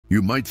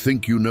You might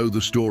think you know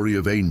the story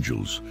of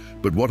angels,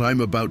 but what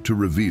I'm about to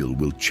reveal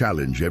will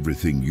challenge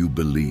everything you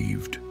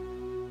believed.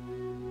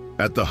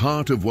 At the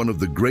heart of one of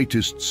the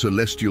greatest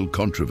celestial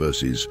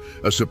controversies,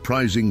 a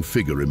surprising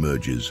figure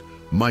emerges,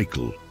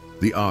 Michael,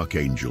 the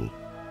Archangel.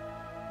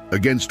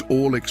 Against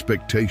all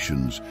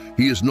expectations,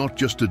 he is not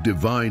just a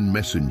divine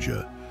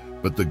messenger,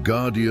 but the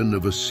guardian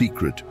of a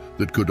secret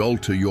that could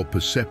alter your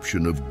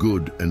perception of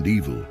good and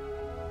evil.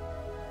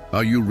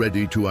 Are you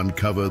ready to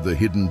uncover the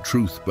hidden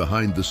truth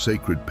behind the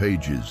sacred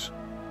pages?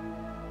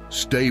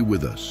 Stay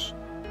with us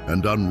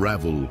and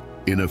unravel,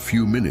 in a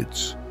few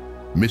minutes,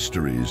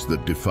 mysteries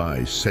that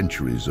defy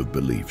centuries of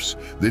beliefs.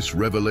 This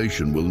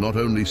revelation will not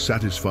only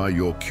satisfy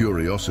your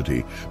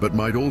curiosity, but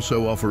might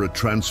also offer a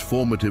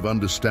transformative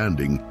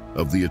understanding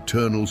of the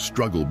eternal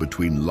struggle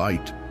between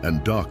light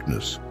and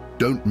darkness.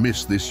 Don't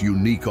miss this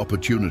unique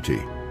opportunity.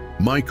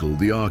 Michael,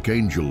 the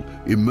Archangel,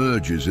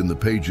 emerges in the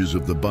pages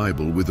of the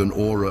Bible with an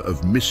aura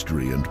of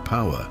mystery and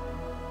power.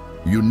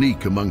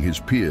 Unique among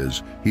his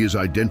peers, he is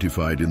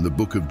identified in the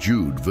book of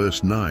Jude,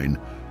 verse 9,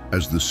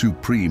 as the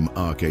Supreme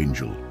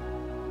Archangel.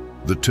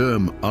 The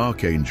term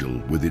Archangel,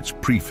 with its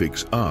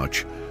prefix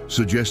arch,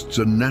 suggests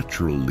a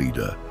natural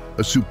leader,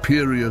 a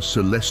superior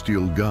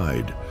celestial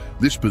guide.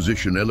 This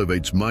position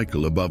elevates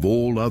Michael above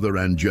all other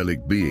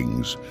angelic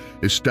beings,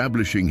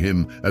 establishing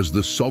him as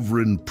the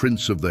sovereign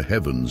prince of the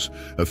heavens,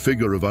 a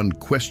figure of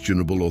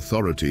unquestionable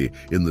authority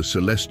in the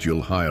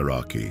celestial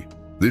hierarchy.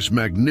 This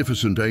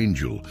magnificent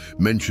angel,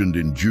 mentioned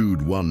in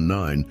Jude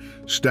 1:9,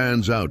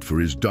 stands out for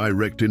his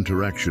direct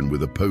interaction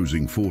with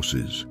opposing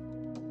forces.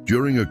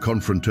 During a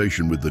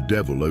confrontation with the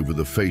devil over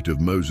the fate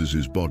of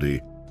Moses'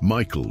 body,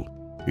 Michael,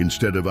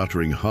 instead of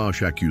uttering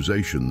harsh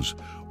accusations,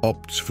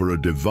 opts for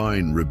a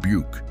divine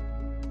rebuke.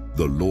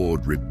 "The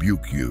Lord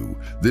rebuke you."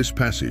 This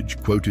passage,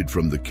 quoted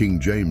from the King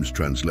James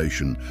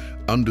translation,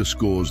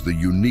 underscores the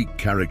unique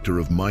character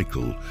of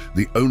Michael,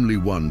 the only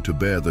one to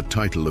bear the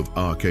title of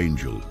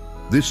Archangel.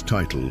 This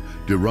title,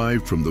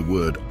 derived from the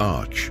word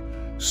arch,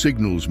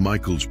 signals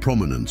Michael's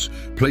prominence,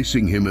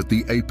 placing him at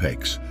the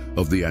apex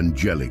of the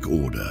angelic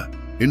order.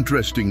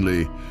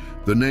 Interestingly,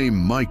 the name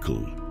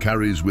Michael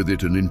carries with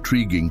it an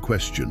intriguing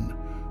question: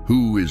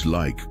 who is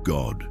like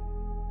God?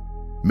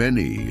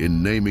 Many,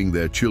 in naming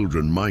their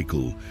children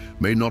Michael,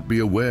 may not be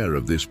aware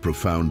of this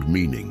profound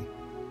meaning.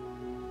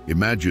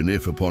 Imagine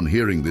if, upon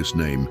hearing this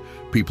name,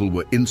 people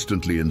were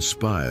instantly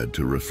inspired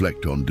to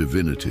reflect on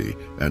divinity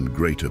and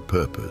greater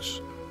purpose.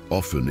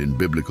 Often in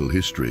biblical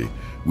history,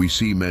 we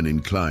see men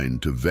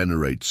inclined to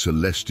venerate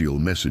celestial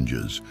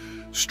messengers,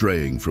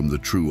 straying from the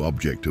true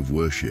object of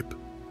worship.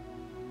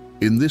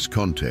 In this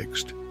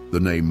context,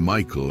 the name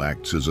Michael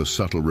acts as a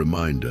subtle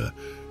reminder,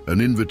 an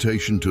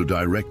invitation to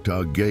direct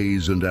our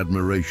gaze and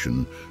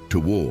admiration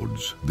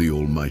towards the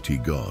Almighty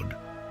God.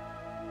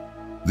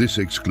 This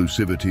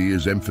exclusivity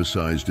is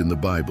emphasized in the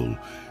Bible,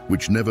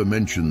 which never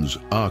mentions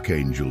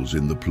archangels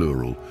in the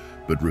plural,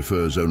 but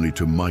refers only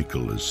to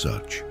Michael as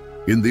such.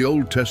 In the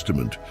Old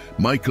Testament,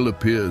 Michael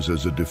appears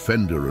as a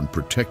defender and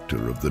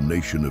protector of the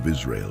nation of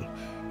Israel.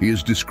 He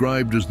is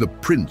described as the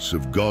prince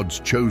of God's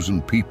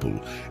chosen people,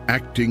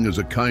 acting as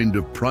a kind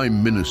of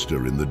prime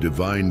minister in the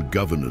divine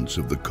governance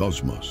of the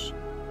cosmos.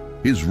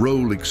 His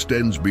role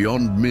extends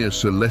beyond mere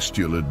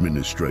celestial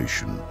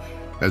administration,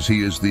 as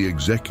he is the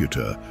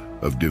executor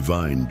of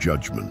divine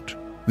judgment.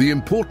 The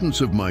importance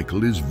of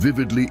Michael is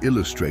vividly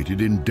illustrated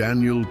in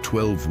Daniel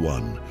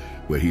 12:1,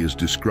 where he is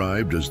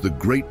described as the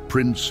great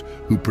prince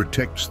who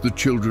protects the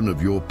children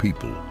of your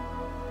people.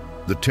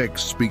 The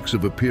text speaks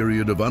of a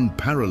period of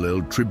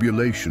unparalleled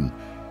tribulation,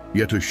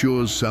 yet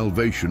assures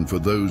salvation for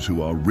those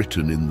who are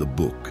written in the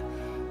book.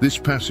 This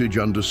passage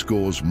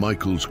underscores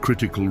Michael's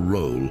critical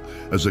role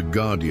as a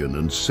guardian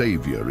and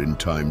savior in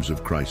times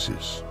of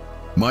crisis.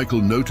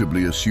 Michael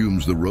notably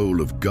assumes the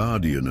role of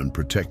guardian and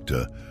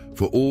protector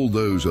for all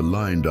those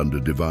aligned under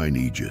divine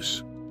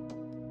aegis.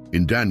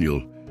 In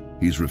Daniel,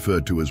 he's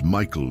referred to as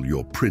Michael,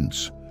 your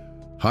prince,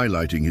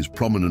 highlighting his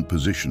prominent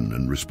position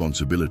and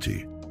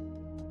responsibility.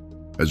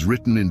 As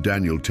written in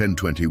Daniel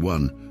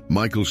 10:21,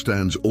 Michael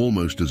stands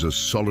almost as a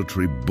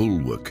solitary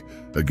bulwark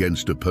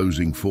against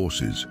opposing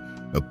forces,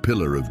 a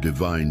pillar of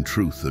divine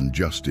truth and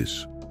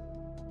justice.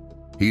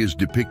 He is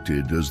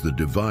depicted as the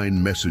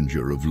divine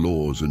messenger of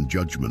laws and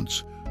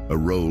judgments, a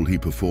role he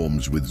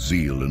performs with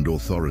zeal and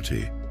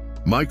authority.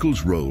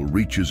 Michael's role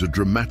reaches a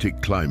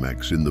dramatic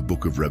climax in the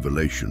book of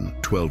Revelation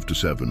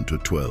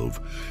 12:7-12,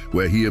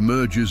 where he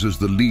emerges as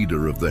the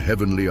leader of the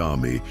heavenly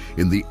army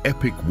in the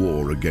epic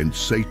war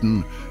against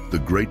Satan, the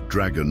great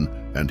dragon,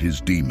 and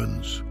his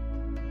demons.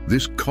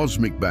 This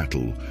cosmic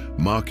battle,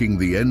 marking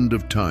the end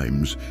of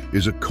times,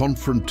 is a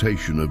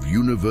confrontation of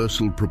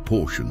universal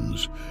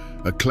proportions,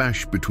 a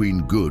clash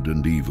between good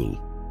and evil.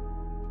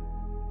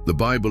 The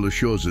Bible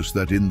assures us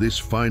that in this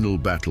final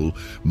battle,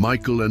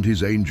 Michael and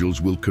his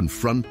angels will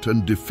confront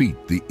and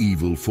defeat the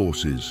evil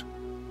forces.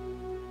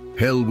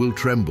 Hell will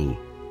tremble,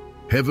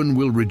 heaven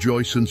will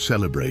rejoice and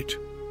celebrate,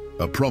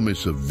 a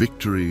promise of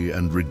victory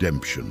and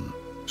redemption.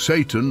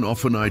 Satan,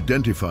 often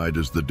identified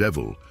as the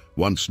devil,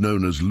 once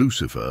known as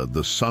Lucifer,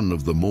 the son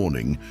of the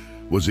morning,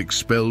 was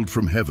expelled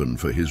from heaven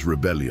for his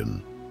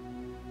rebellion.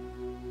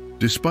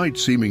 Despite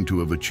seeming to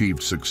have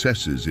achieved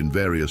successes in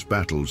various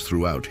battles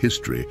throughout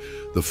history,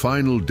 the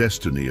final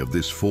destiny of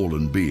this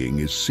fallen being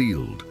is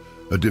sealed,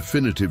 a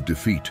definitive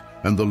defeat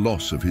and the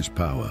loss of his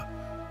power.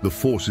 The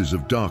forces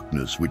of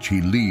darkness which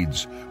he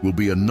leads will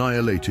be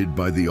annihilated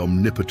by the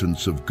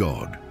omnipotence of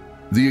God.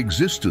 The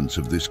existence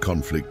of this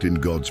conflict in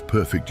God's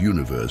perfect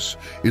universe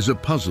is a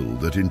puzzle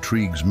that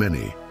intrigues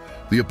many.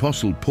 The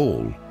Apostle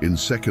Paul, in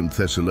 2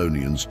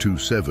 Thessalonians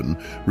 2:7,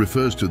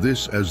 refers to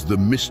this as the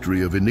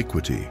mystery of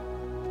iniquity.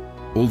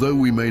 Although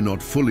we may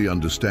not fully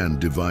understand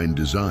divine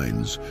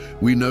designs,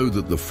 we know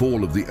that the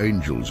fall of the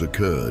angels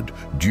occurred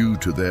due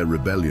to their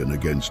rebellion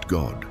against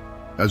God.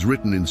 As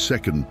written in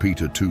 2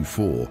 Peter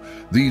 2:4,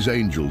 these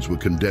angels were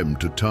condemned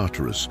to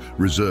Tartarus,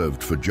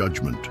 reserved for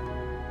judgment.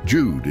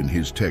 Jude, in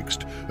his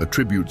text,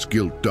 attributes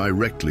guilt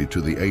directly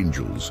to the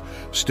angels,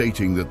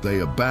 stating that they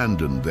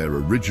abandoned their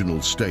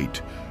original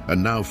state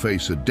and now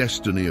face a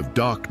destiny of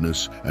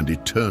darkness and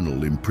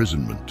eternal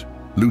imprisonment.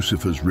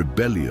 Lucifer's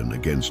rebellion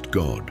against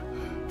God,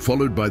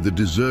 followed by the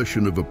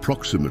desertion of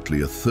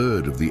approximately a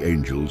third of the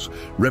angels,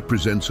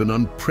 represents an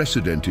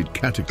unprecedented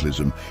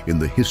cataclysm in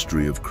the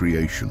history of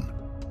creation.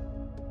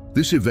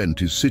 This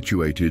event is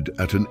situated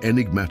at an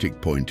enigmatic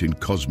point in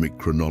cosmic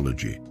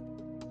chronology.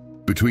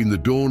 Between the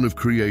dawn of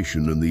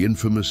creation and the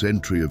infamous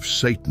entry of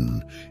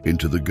Satan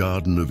into the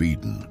Garden of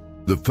Eden,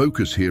 the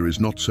focus here is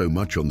not so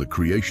much on the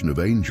creation of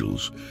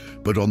angels,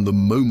 but on the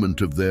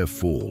moment of their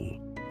fall.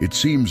 It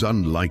seems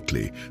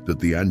unlikely that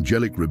the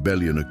angelic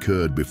rebellion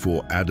occurred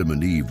before Adam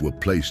and Eve were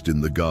placed in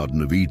the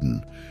Garden of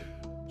Eden,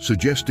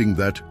 suggesting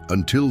that,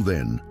 until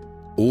then,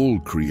 all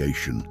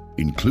creation,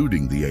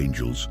 including the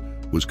angels,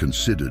 was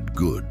considered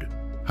good.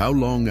 How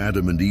long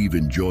Adam and Eve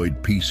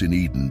enjoyed peace in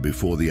Eden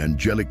before the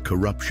angelic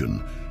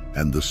corruption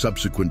and the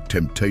subsequent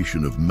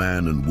temptation of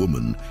man and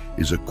woman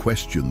is a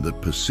question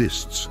that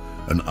persists,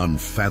 an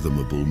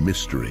unfathomable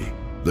mystery.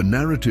 The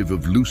narrative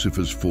of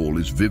Lucifer's fall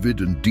is vivid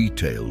and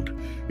detailed.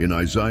 In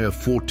Isaiah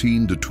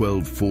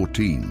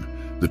 14:12-14,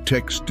 the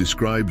text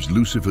describes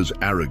Lucifer's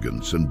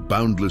arrogance and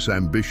boundless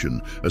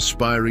ambition,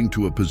 aspiring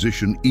to a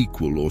position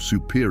equal or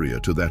superior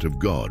to that of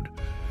God.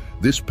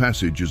 This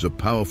passage is a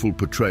powerful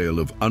portrayal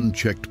of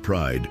unchecked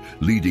pride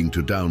leading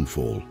to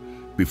downfall.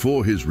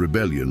 Before his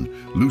rebellion,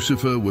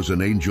 Lucifer was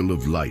an angel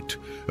of light,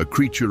 a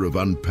creature of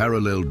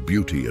unparalleled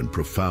beauty and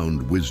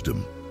profound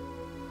wisdom.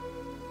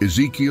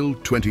 Ezekiel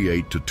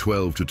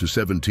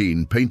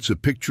 28:12-17 paints a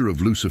picture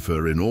of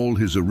Lucifer in all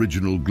his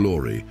original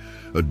glory,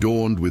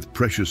 adorned with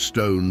precious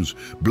stones,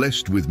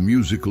 blessed with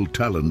musical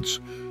talents,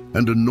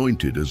 and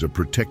anointed as a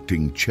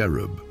protecting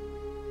cherub.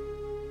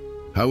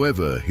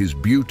 However, his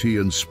beauty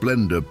and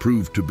splendor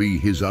proved to be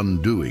his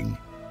undoing.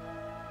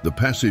 The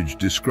passage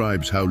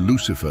describes how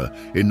Lucifer,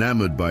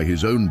 enamored by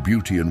his own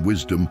beauty and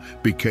wisdom,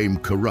 became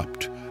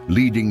corrupt,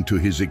 leading to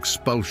his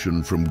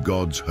expulsion from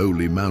God's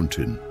holy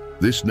mountain.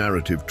 This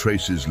narrative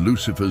traces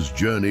Lucifer's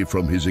journey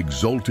from his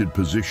exalted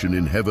position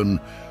in heaven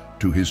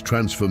to his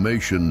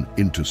transformation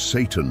into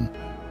Satan,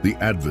 the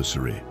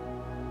adversary.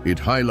 It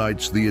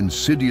highlights the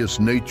insidious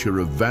nature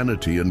of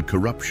vanity and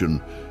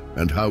corruption,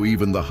 and how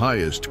even the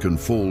highest can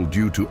fall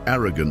due to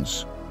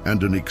arrogance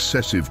and an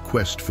excessive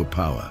quest for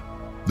power.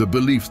 The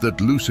belief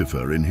that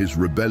Lucifer, in his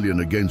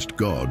rebellion against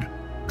God,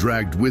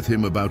 dragged with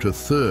him about a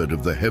third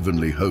of the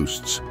heavenly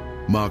hosts,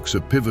 marks a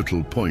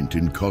pivotal point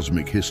in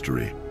cosmic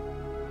history.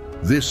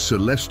 This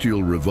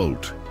celestial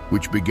revolt,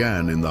 which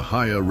began in the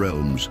higher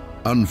realms,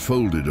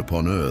 unfolded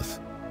upon earth,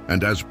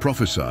 and as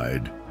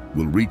prophesied,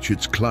 will reach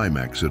its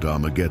climax at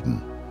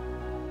Armageddon.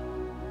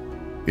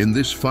 In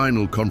this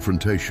final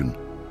confrontation,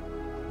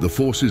 the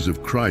forces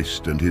of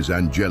Christ and his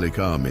angelic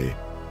army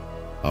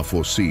are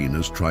foreseen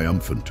as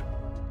triumphant.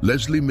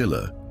 Leslie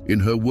Miller, in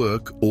her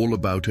work All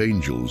About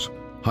Angels,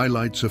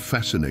 highlights a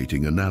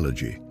fascinating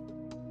analogy.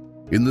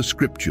 In the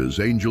scriptures,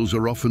 angels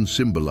are often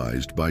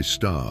symbolized by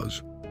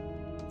stars.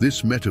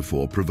 This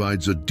metaphor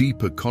provides a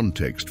deeper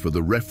context for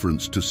the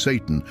reference to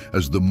Satan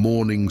as the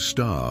morning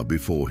star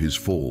before his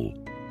fall.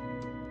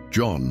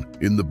 John,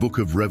 in the book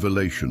of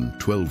Revelation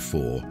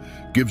 12:4,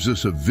 gives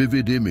us a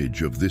vivid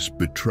image of this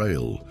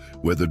betrayal,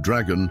 where the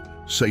dragon,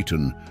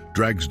 Satan,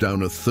 drags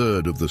down a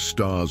third of the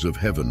stars of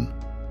heaven,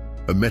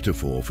 a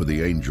metaphor for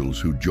the angels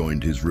who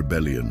joined his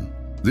rebellion.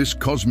 This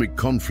cosmic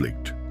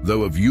conflict,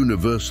 though of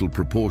universal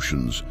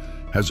proportions,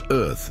 has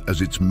Earth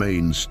as its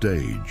main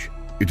stage.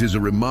 It is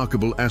a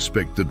remarkable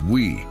aspect that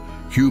we,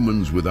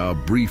 humans with our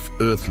brief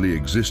earthly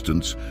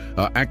existence,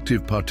 are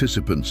active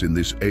participants in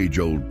this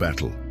age-old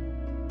battle.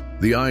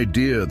 The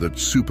idea that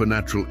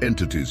supernatural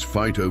entities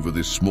fight over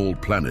this small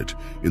planet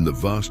in the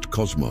vast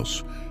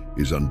cosmos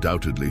is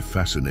undoubtedly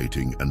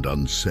fascinating and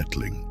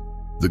unsettling.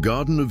 The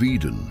Garden of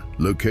Eden,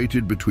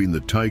 located between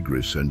the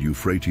Tigris and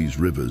Euphrates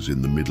rivers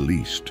in the Middle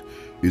East,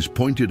 is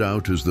pointed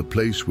out as the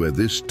place where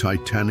this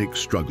titanic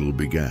struggle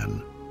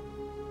began.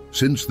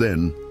 Since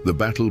then, the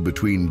battle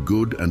between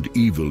good and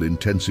evil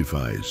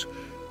intensifies,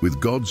 with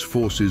God's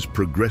forces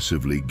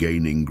progressively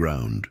gaining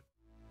ground.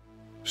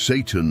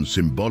 Satan,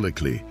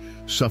 symbolically,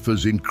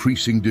 suffers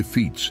increasing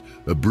defeats,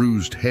 a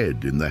bruised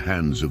head in the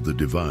hands of the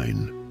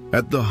divine.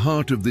 At the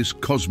heart of this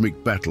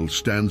cosmic battle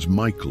stands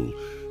Michael,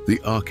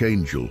 the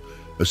Archangel,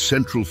 a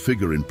central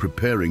figure in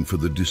preparing for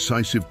the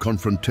decisive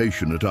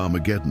confrontation at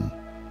Armageddon.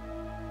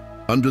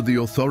 Under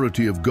the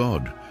authority of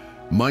God,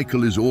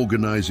 Michael is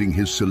organizing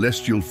his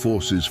celestial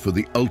forces for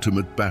the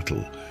ultimate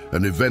battle,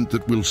 an event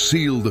that will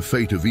seal the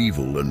fate of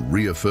evil and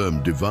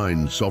reaffirm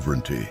divine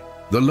sovereignty.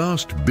 The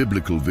last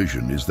biblical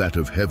vision is that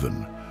of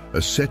heaven,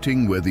 a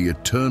setting where the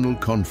eternal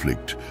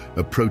conflict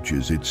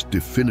approaches its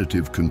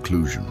definitive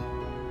conclusion.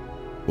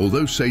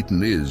 Although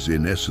Satan is,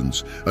 in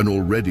essence, an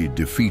already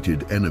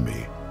defeated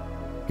enemy,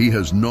 he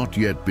has not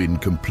yet been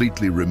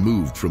completely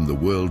removed from the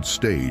world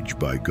stage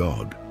by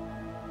God.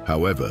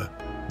 However,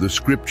 the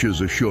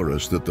scriptures assure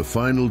us that the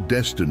final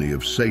destiny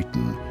of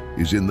Satan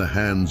is in the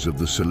hands of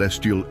the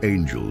celestial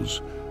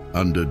angels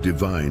under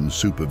divine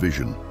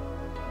supervision.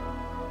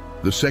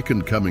 The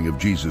second coming of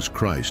Jesus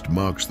Christ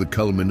marks the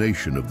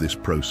culmination of this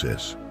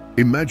process.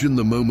 Imagine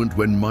the moment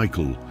when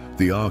Michael,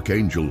 the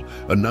Archangel,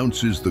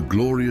 announces the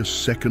glorious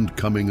second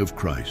coming of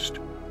Christ.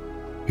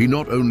 He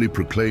not only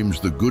proclaims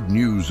the good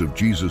news of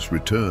Jesus'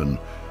 return,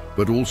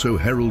 but also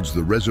heralds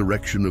the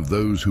resurrection of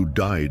those who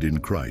died in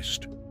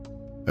Christ.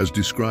 As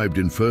described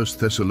in 1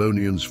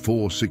 Thessalonians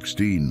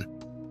 4:16,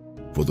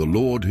 "For the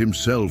Lord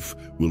himself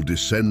will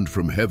descend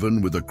from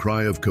heaven with a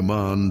cry of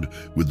command,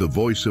 with the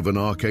voice of an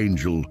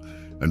archangel,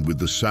 and with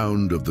the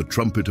sound of the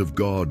trumpet of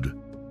God,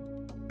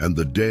 and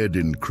the dead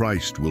in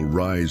Christ will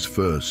rise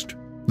first."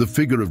 The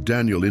figure of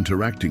Daniel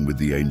interacting with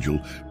the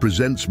angel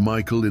presents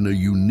Michael in a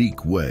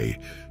unique way.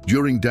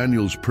 During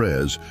Daniel's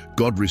prayers,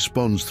 God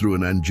responds through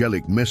an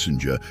angelic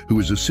messenger who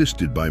is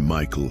assisted by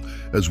Michael,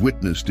 as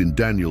witnessed in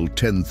Daniel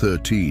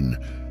 10:13.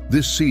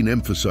 This scene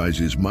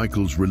emphasizes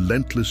Michael's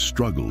relentless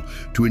struggle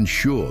to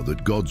ensure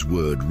that God's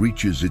word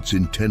reaches its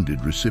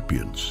intended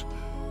recipients.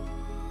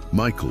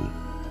 Michael,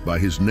 by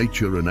his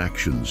nature and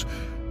actions,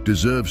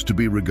 deserves to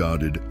be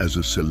regarded as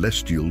a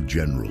celestial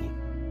general.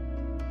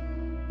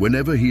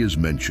 Whenever he is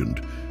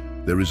mentioned,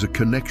 there is a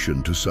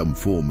connection to some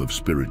form of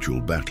spiritual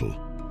battle.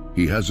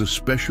 He has a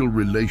special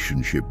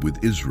relationship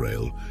with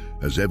Israel,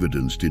 as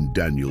evidenced in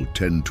Daniel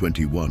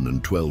 10:21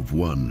 and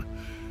 12:1,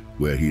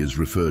 where he is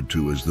referred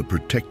to as the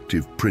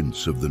protective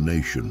prince of the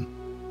nation.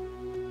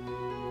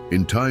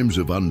 In times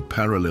of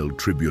unparalleled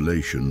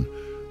tribulation,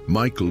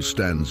 Michael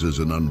stands as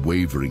an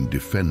unwavering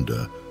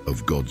defender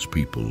of God's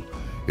people,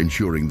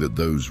 ensuring that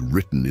those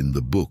written in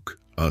the book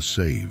are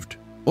saved.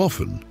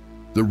 Often,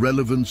 the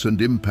relevance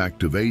and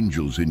impact of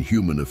angels in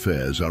human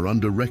affairs are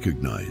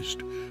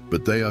under-recognized,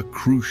 but they are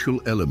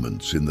crucial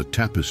elements in the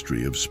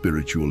tapestry of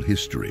spiritual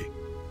history.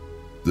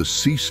 The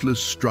ceaseless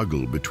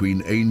struggle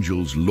between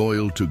angels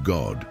loyal to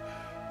God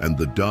and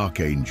the dark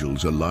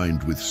angels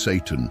aligned with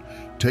Satan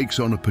takes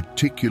on a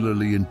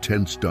particularly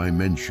intense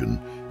dimension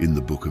in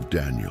the book of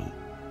Daniel.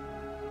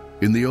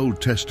 In the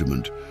Old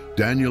Testament,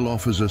 Daniel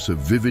offers us a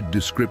vivid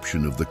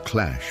description of the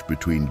clash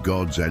between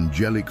God's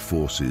angelic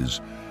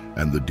forces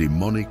and the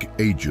demonic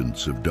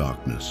agents of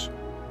darkness.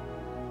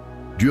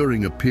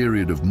 During a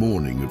period of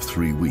mourning of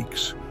 3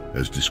 weeks,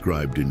 as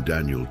described in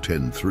Daniel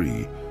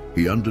 10:3,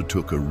 he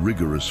undertook a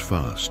rigorous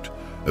fast,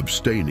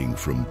 abstaining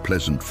from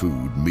pleasant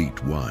food,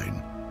 meat,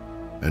 wine,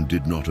 and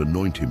did not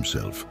anoint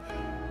himself,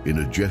 in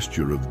a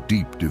gesture of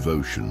deep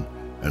devotion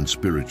and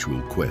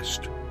spiritual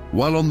quest.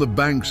 While on the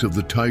banks of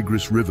the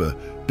Tigris River,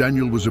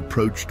 Daniel was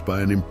approached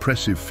by an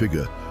impressive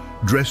figure,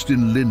 dressed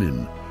in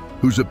linen,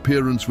 whose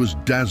appearance was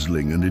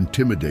dazzling and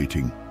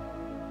intimidating.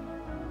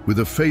 With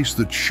a face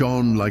that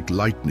shone like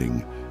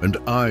lightning and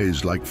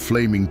eyes like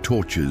flaming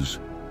torches,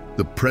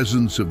 the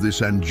presence of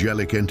this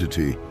angelic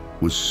entity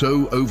was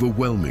so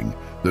overwhelming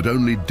that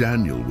only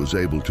Daniel was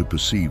able to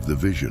perceive the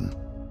vision.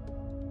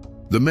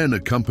 The men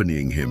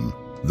accompanying him,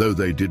 though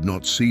they did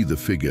not see the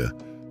figure,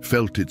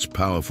 felt its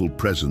powerful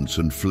presence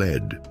and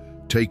fled,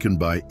 taken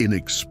by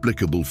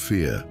inexplicable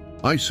fear.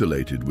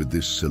 Isolated with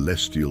this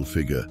celestial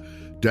figure,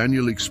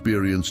 Daniel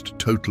experienced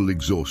total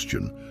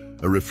exhaustion,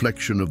 a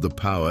reflection of the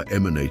power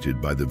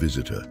emanated by the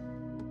visitor.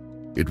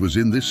 It was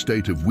in this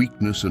state of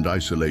weakness and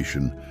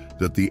isolation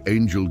that the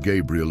angel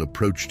Gabriel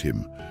approached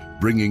him,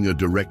 bringing a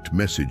direct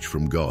message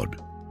from God.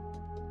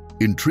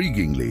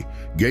 Intriguingly,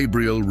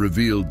 Gabriel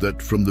revealed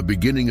that from the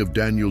beginning of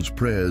Daniel's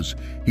prayers,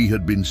 he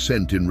had been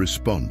sent in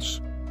response.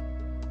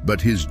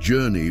 But his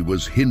journey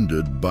was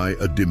hindered by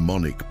a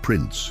demonic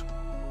prince.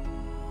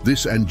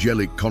 This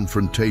angelic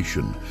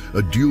confrontation,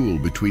 a duel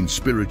between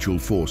spiritual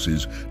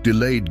forces,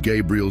 delayed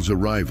Gabriel's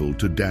arrival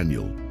to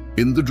Daniel.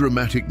 In the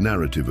dramatic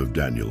narrative of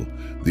Daniel,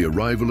 the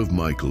arrival of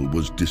Michael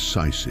was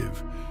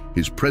decisive.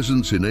 His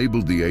presence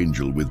enabled the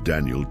angel with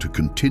Daniel to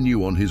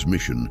continue on his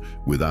mission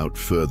without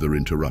further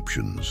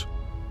interruptions.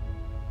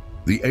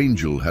 The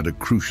angel had a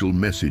crucial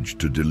message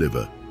to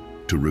deliver,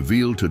 to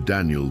reveal to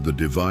Daniel the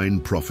divine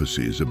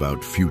prophecies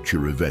about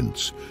future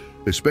events,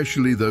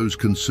 especially those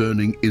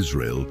concerning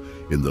Israel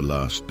in the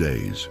last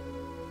days.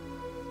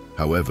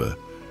 However,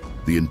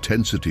 the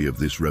intensity of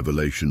this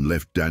revelation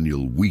left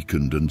Daniel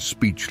weakened and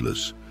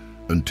speechless,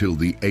 until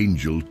the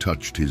angel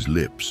touched his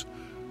lips,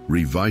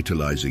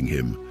 revitalizing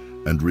him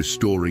and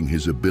restoring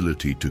his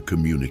ability to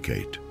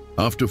communicate.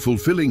 After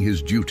fulfilling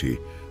his duty,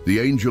 the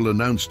angel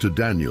announced to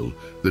Daniel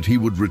that he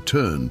would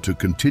return to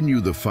continue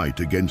the fight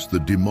against the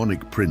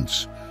demonic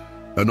prince,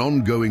 an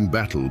ongoing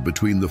battle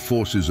between the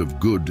forces of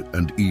good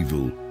and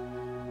evil.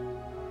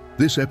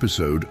 This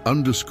episode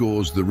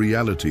underscores the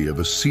reality of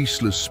a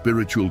ceaseless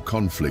spiritual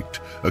conflict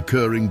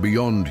occurring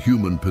beyond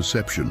human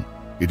perception.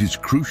 It is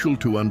crucial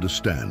to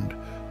understand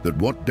that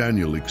what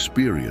Daniel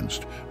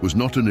experienced was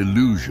not an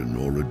illusion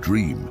or a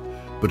dream,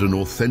 but an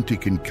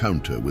authentic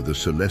encounter with a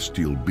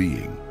celestial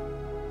being.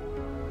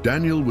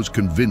 Daniel was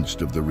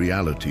convinced of the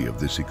reality of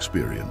this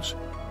experience.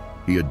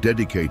 He had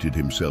dedicated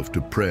himself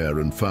to prayer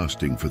and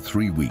fasting for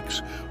 3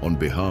 weeks on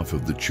behalf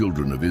of the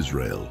children of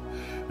Israel,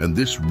 and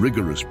this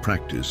rigorous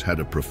practice had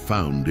a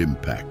profound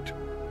impact.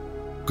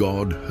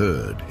 God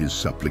heard his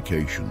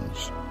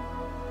supplications.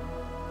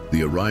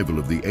 The arrival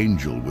of the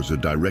angel was a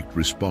direct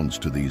response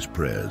to these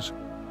prayers,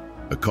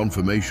 a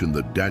confirmation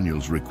that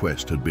Daniel's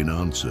request had been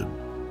answered.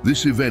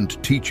 This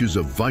event teaches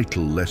a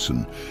vital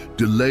lesson.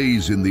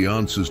 Delays in the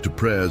answers to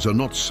prayers are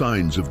not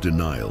signs of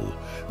denial.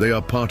 They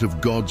are part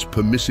of God's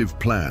permissive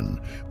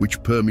plan,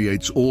 which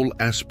permeates all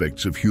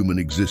aspects of human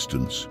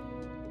existence.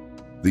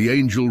 The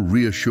angel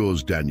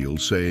reassures Daniel,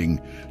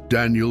 saying,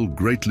 "Daniel,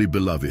 greatly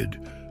beloved,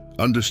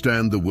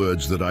 understand the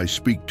words that I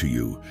speak to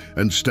you,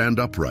 and stand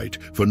upright,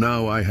 for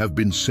now I have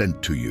been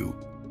sent to you."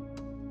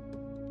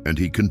 And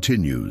he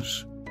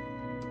continues,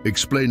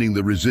 explaining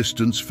the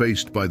resistance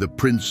faced by the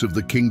prince of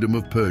the kingdom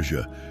of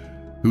Persia,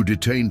 who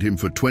detained him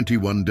for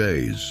 21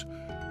 days,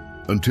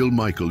 until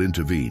Michael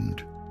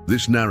intervened.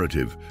 This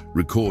narrative,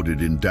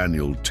 recorded in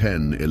Daniel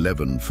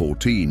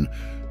 10:11-14,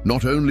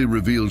 not only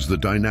reveals the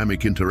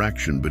dynamic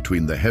interaction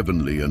between the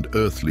heavenly and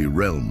earthly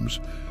realms,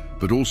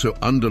 but also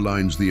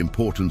underlines the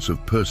importance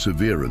of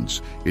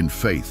perseverance in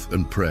faith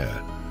and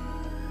prayer.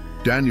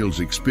 Daniel's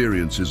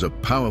experience is a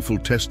powerful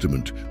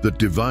testament that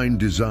divine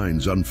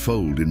designs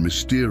unfold in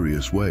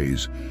mysterious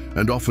ways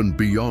and often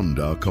beyond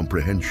our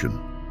comprehension.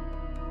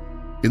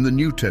 In the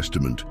New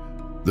Testament,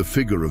 the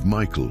figure of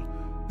Michael,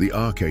 the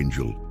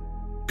Archangel,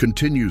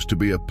 continues to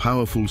be a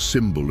powerful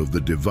symbol of the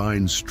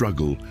divine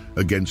struggle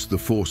against the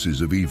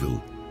forces of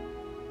evil.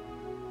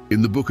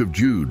 In the book of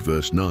Jude,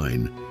 verse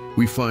 9,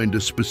 we find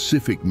a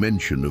specific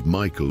mention of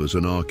Michael as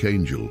an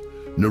archangel,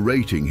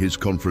 narrating his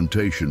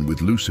confrontation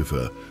with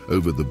Lucifer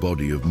over the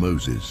body of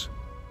Moses.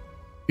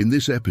 In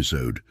this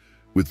episode,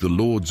 with the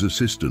Lord's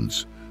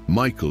assistance,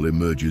 Michael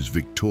emerges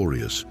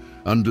victorious,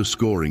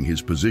 underscoring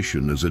his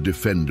position as a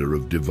defender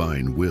of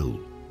divine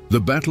will. The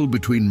battle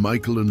between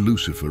Michael and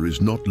Lucifer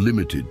is not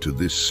limited to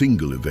this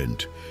single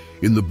event.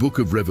 In the book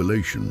of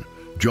Revelation,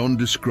 John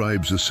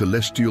describes a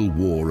celestial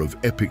war of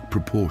epic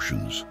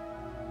proportions.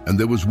 And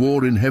there was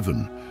war in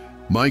heaven.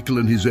 Michael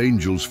and his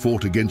angels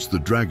fought against the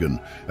dragon,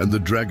 and the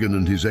dragon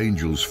and his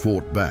angels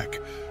fought back,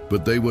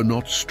 but they were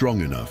not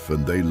strong enough,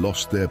 and they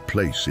lost their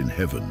place in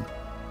heaven.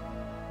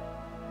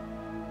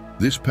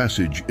 This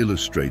passage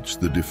illustrates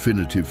the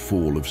definitive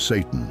fall of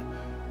Satan,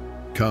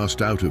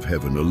 cast out of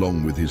heaven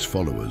along with his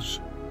followers.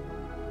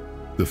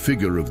 The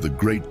figure of the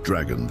great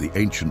dragon, the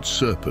ancient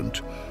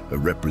serpent, a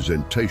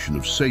representation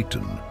of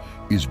Satan,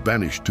 is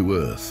banished to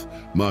earth,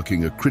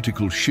 marking a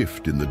critical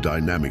shift in the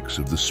dynamics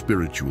of the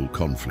spiritual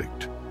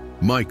conflict.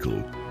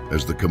 Michael,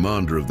 as the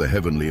commander of the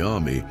heavenly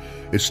army,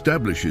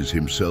 establishes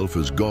himself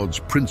as God's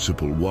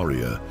principal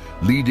warrior,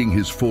 leading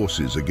his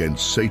forces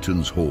against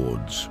Satan's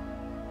hordes.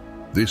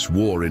 This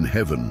war in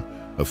heaven,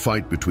 a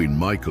fight between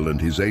Michael and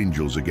his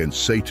angels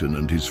against Satan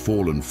and his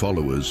fallen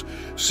followers,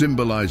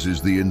 symbolizes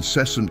the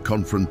incessant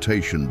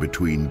confrontation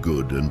between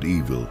good and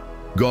evil.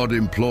 God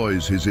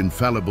employs his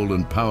infallible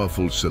and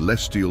powerful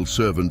celestial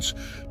servants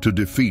to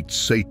defeat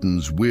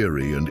Satan's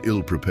weary and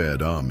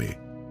ill-prepared army.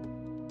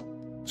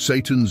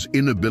 Satan's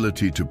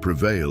inability to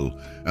prevail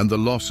and the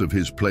loss of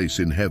his place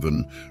in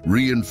heaven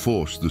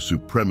reinforce the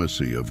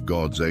supremacy of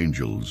God's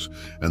angels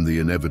and the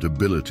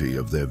inevitability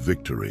of their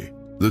victory.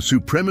 The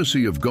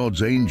supremacy of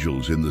God's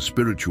angels in the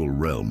spiritual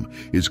realm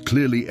is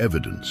clearly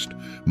evidenced,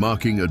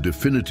 marking a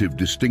definitive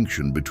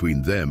distinction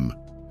between them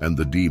and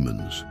the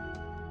demons.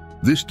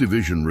 This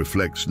division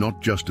reflects not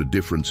just a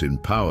difference in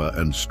power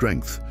and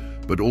strength,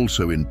 but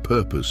also in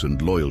purpose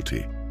and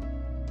loyalty.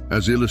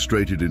 As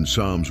illustrated in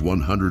Psalms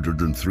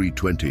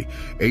 103:20,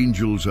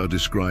 angels are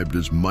described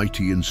as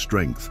mighty in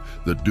strength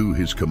that do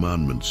his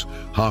commandments,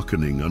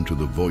 hearkening unto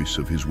the voice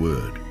of his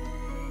word.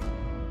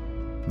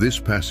 This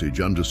passage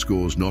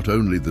underscores not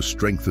only the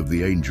strength of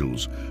the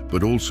angels,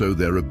 but also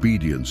their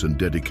obedience and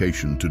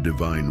dedication to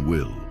divine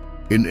will.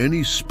 In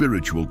any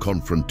spiritual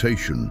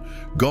confrontation,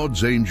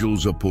 God's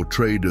angels are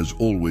portrayed as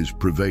always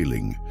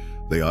prevailing.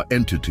 They are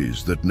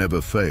entities that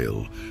never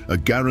fail, a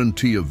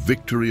guarantee of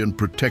victory and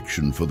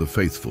protection for the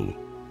faithful.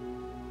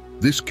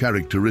 This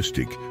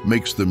characteristic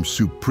makes them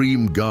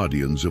supreme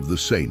guardians of the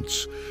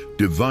saints,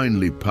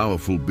 divinely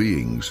powerful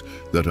beings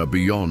that are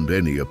beyond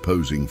any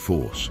opposing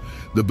force.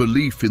 The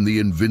belief in the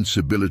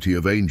invincibility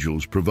of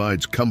angels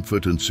provides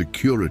comfort and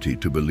security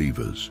to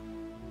believers.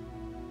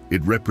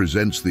 It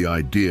represents the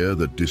idea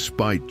that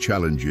despite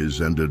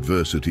challenges and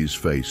adversities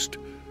faced,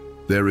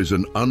 there is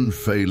an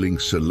unfailing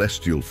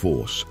celestial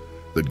force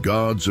that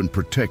guards and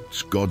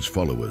protects God's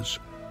followers.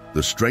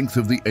 The strength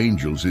of the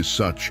angels is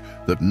such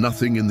that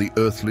nothing in the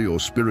earthly or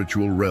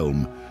spiritual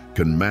realm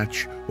can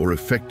match or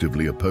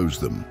effectively oppose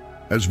them.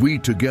 As we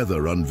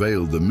together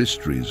unveil the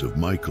mysteries of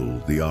Michael,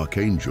 the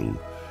Archangel,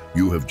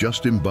 you have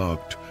just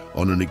embarked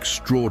on an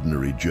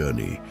extraordinary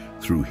journey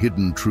through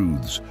hidden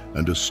truths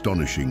and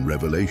astonishing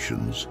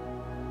revelations.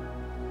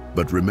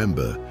 But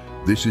remember,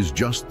 this is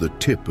just the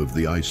tip of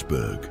the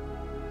iceberg.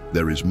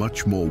 There is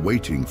much more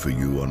waiting for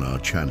you on our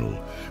channel,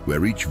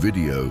 where each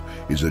video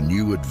is a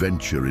new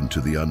adventure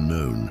into the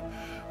unknown,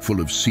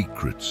 full of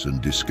secrets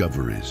and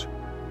discoveries.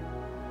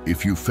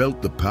 If you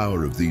felt the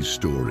power of these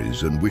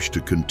stories and wish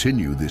to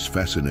continue this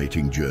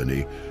fascinating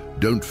journey,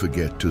 don't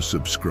forget to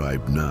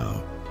subscribe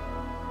now.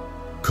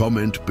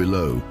 Comment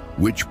below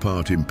which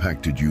part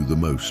impacted you the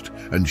most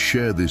and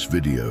share this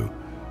video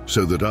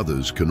so that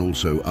others can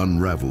also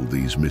unravel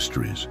these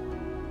mysteries.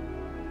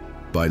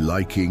 By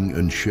liking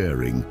and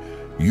sharing,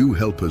 you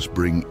help us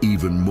bring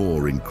even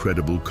more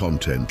incredible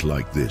content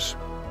like this.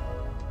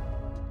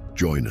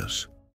 Join us.